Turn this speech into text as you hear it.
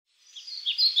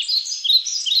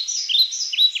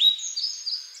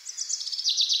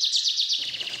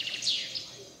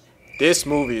This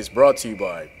movie is brought to you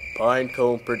by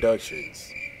Pinecone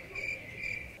Productions.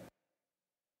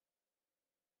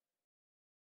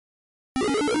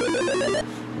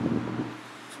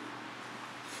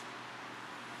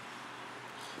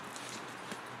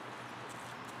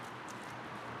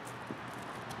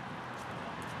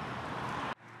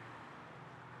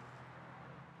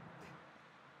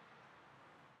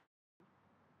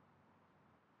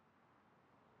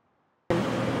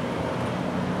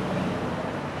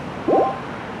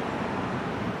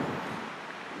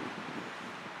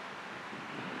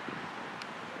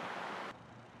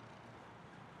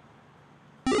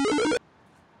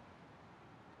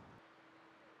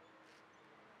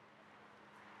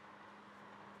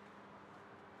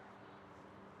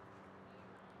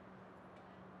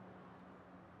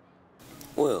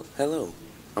 Well, hello.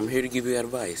 I'm here to give you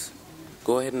advice.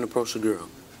 Go ahead and approach the girl.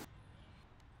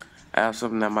 I have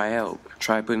something that might help.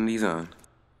 Try putting these on.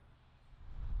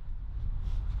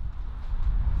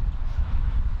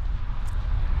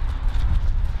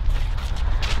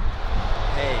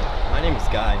 Hey, my name is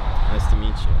Guy. Nice to meet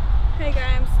you. Hey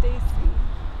Guy, I'm Stacy.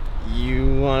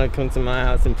 You want to come to my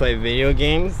house and play video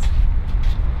games?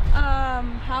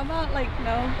 How about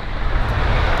no?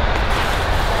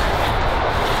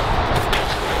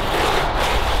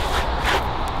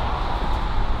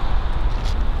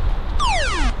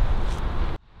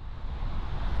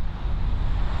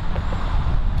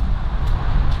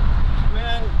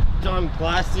 Dumb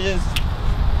glasses.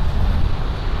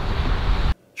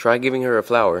 Try giving her a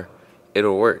flower.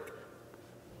 It'll work.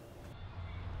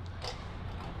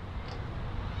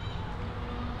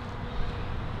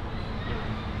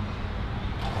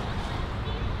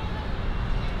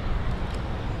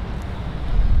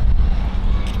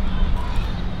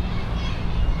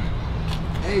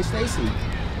 Hey, Stacy.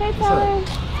 Hey Tyler.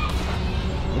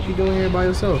 What you doing here by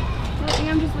yourself? Nothing,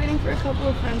 I'm just waiting for a couple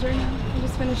of friends right now. I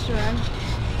just finished a ride.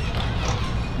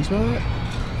 You smell that?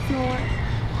 Smell what?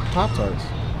 Pop-Tarts.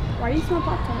 Why do you smell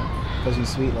Pop-Tarts? Because you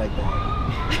sweet like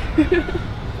that.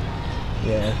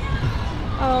 Yeah.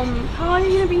 How long are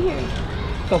you gonna be here?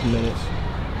 A couple minutes.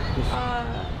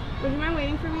 Would you mind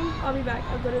waiting for me? I'll be back.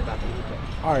 I'll go to the bathroom real quick.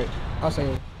 Alright, I'll see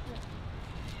you.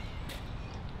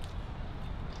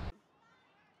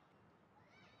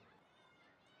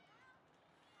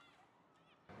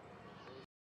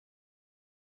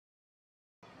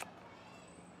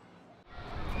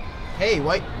 Hey,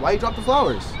 why you drop the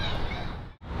flowers?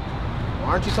 Why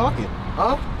aren't you talking?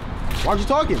 Huh? Why aren't you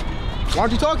talking? Why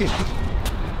aren't you talking?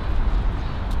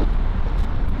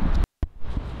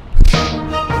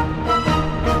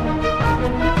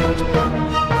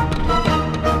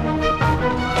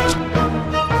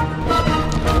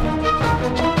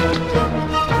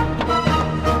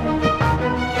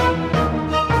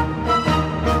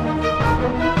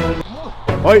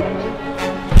 Wait.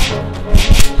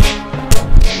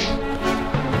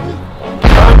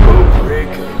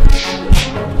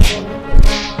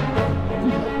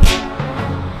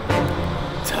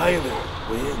 Tyler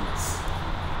wins.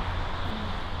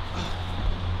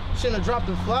 Shouldn't have dropped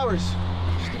the flowers.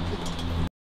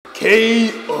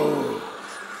 KO.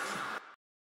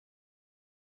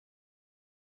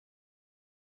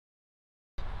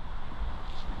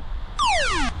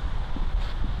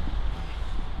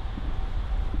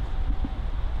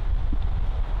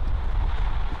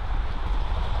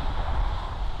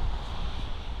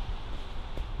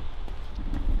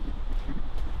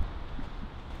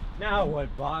 Now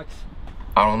what, Box?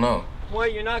 I don't know.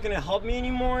 What, you're not gonna help me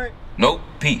anymore? Nope.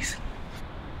 Peace.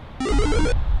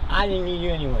 I didn't need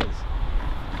you anyways.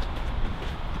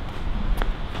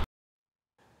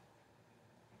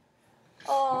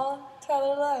 Aw,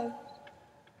 Tyler left.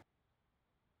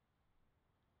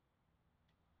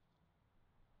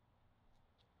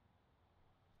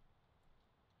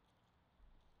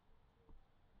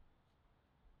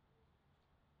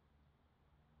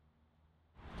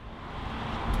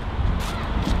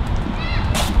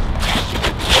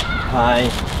 Hi.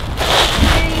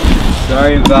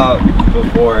 Sorry about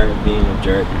before being a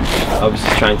jerk. I was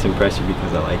just trying to impress you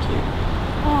because I like you.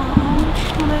 Aw,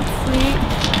 well, that's sweet.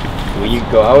 Will you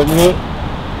go out with me?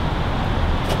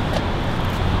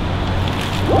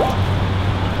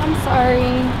 I'm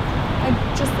sorry.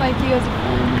 I just like you as a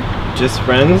friend. Just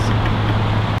friends?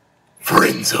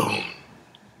 Friend zone.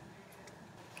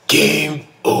 Game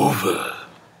over.